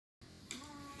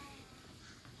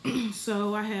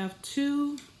So I have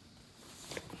two,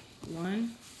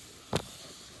 one,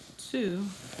 two.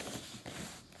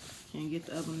 Can't get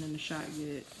the other one in the shot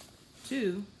good.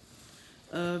 Two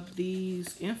of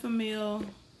these Enfamil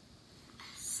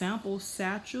sample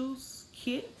satchels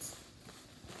kits.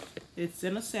 It's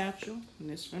in a satchel,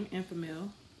 and it's from Enfamil.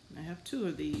 I have two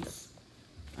of these.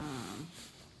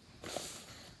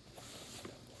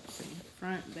 See,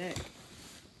 front, back,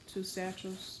 two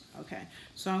satchels. Okay,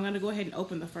 so I'm going to go ahead and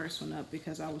open the first one up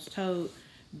because I was told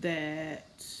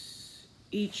that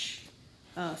each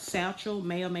satchel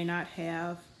may or may not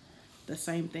have the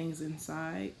same things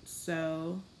inside.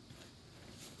 So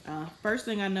first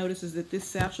thing I noticed is that this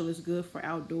satchel is good for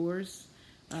outdoors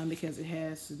because it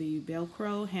has the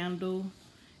Velcro handle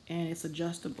and it's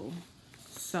adjustable.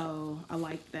 So I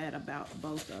like that about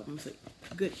both of them. It's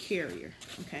a good carrier.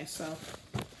 Okay, so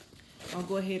I'll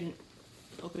go ahead and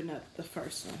open up the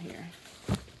first one here.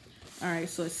 All right,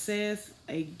 so it says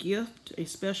a gift, a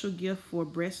special gift for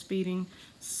breastfeeding,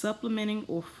 supplementing,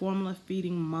 or formula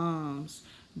feeding moms.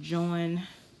 Join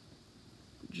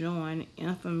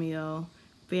Enfamil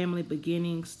Family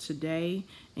Beginnings today,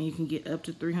 and you can get up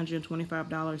to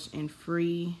 $325 in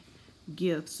free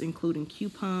gifts, including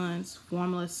coupons,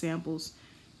 formula samples,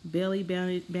 belly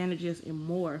bandages, and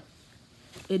more.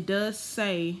 It does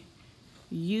say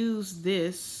use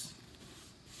this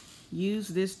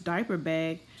diaper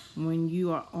bag when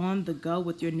you are on the go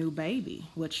with your new baby,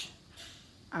 which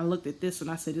I looked at this and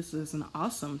I said this is an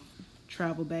awesome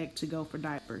travel bag to go for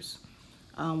diapers.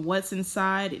 What's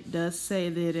inside? It does say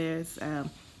that there's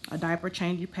a diaper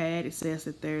changing pad. It says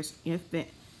that there's infant,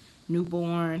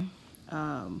 newborn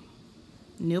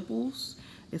nipples.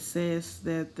 It says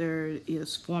that there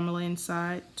is formula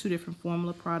inside, 2 different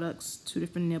formula products, 2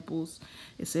 different nipples.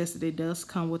 It says that it does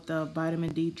come with the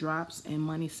vitamin D drops and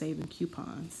money-saving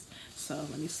coupons. So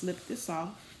let me slip this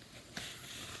off,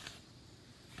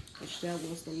 which that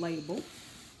was the label.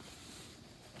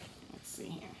 Let's see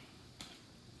here.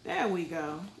 There we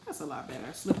go. That's a lot better.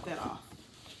 I slipped that off.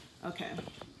 Okay,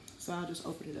 so I'll just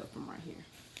open it up from right here.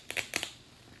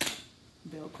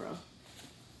 Velcro.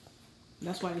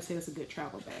 That's why they say it's a good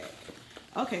travel bag.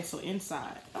 Okay, so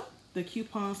inside, the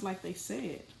coupons like they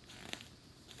said.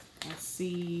 I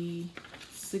see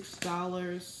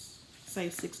 $6,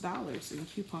 save $6 in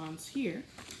coupons here.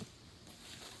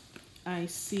 I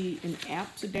see an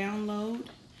app to download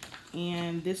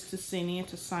and this to send in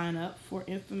to sign up for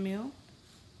Enfamil.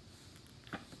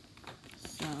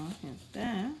 So here's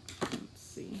that. Let's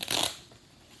see.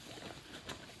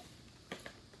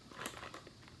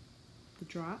 The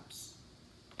drops.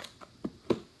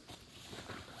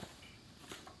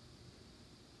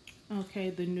 Okay,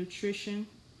 the nutrition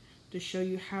to show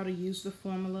you how to use the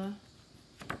formula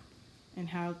and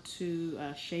how to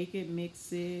shake it,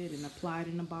 mix it, and apply it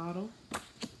in a bottle.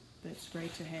 That's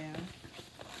great to have.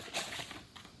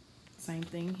 Same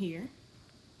thing here.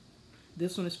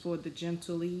 This one is for the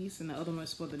gentlees and the other one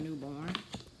is for the newborn.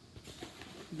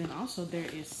 Then also there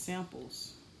is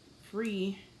samples,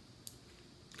 free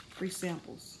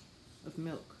samples of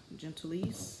milk,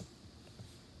 gentlees.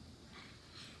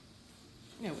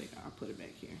 There we go, I'll put it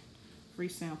back here. Free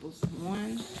samples,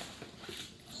 1,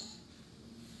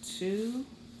 2,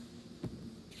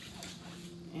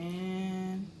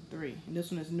 and 3. And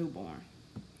this one is newborn.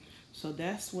 So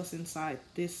that's what's inside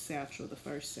this satchel, the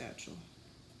first satchel.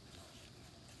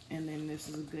 And then this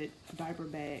is a good diaper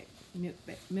bag,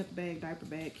 milk bag, diaper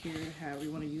bag carrier, however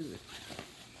you want to use it.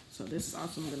 So this is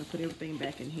awesome. I'm going to put everything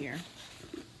back in here.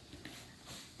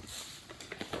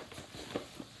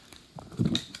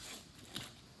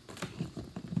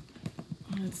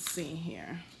 Let's see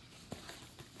here.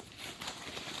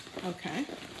 Okay.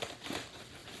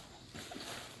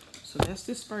 So that's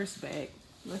this first bag.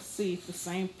 Let's see if the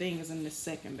same thing is in this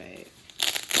second bag.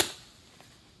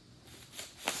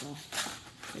 So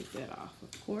take that off,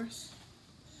 of course.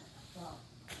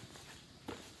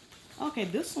 Okay,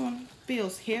 this one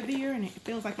feels heavier and it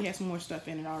feels like it has more stuff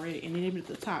in it already. And then even at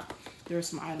the top, there are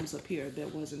some items up here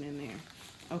that wasn't in there.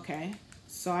 Okay,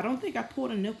 so I don't think I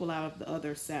pulled a nipple out of the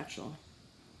other satchel.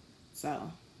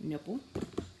 So, nipple,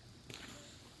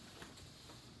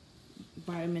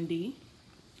 vitamin D,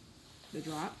 the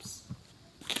drops,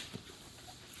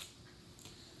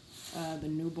 the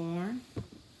newborn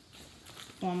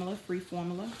formula, free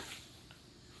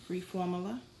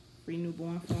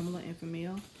newborn formula,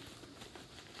 Enfamil.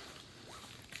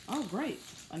 Oh, great,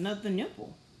 another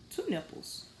nipple, 2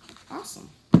 nipples, awesome.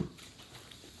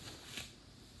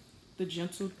 The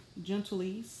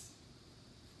gentlees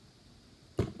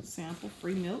sample,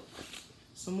 free milk,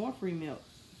 some more free milk.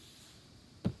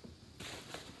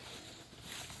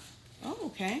 Oh,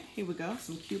 Okay, here we go.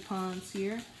 Some coupons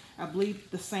here. I believe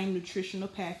the same nutritional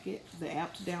packet, the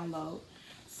app to download.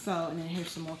 So, and then here's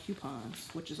some more coupons,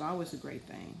 which is always a great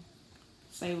thing.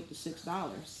 Save up to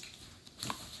 $6.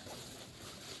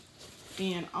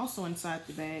 And also inside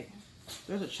the bag,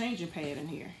 there's a changing pad in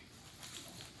here.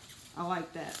 I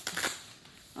like that.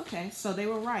 Okay, so they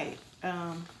were right.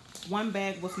 One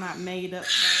bag was not made up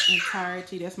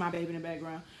entirety. That's my baby in the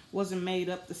background. Wasn't made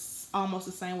up almost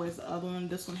the same way as the other one.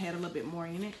 This one had a little bit more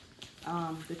in it.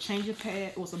 The changing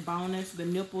pad was a bonus. The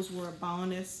nipples were a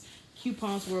bonus.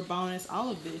 Coupons were a bonus.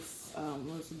 All of this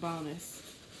was a bonus.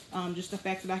 Just the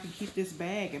fact that I can keep this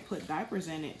bag and put diapers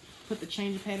in it. Put the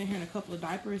changing pad in here and a couple of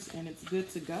diapers and it's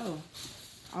good to go.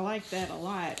 I like that a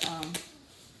lot.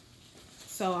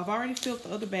 So I've already filled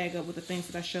the other bag up with the things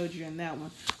that I showed you in that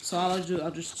one. So all I'll do,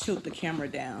 I'll just tilt the camera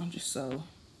down just so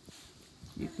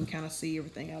you can kind of see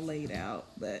everything I laid out.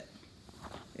 But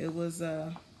it was,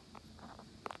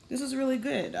 this is really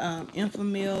good.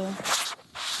 Enfamil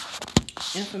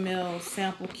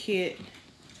sample kit.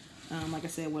 Like I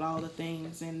said, with all the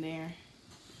things in there.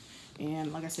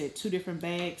 And like I said, 2 different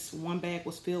bags. One bag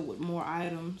was filled with more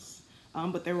items.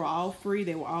 But they were all free.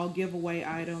 They were all giveaway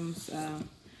items.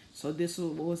 So this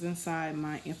was inside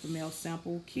my Enfamil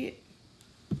sample kit.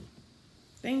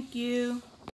 Thank you.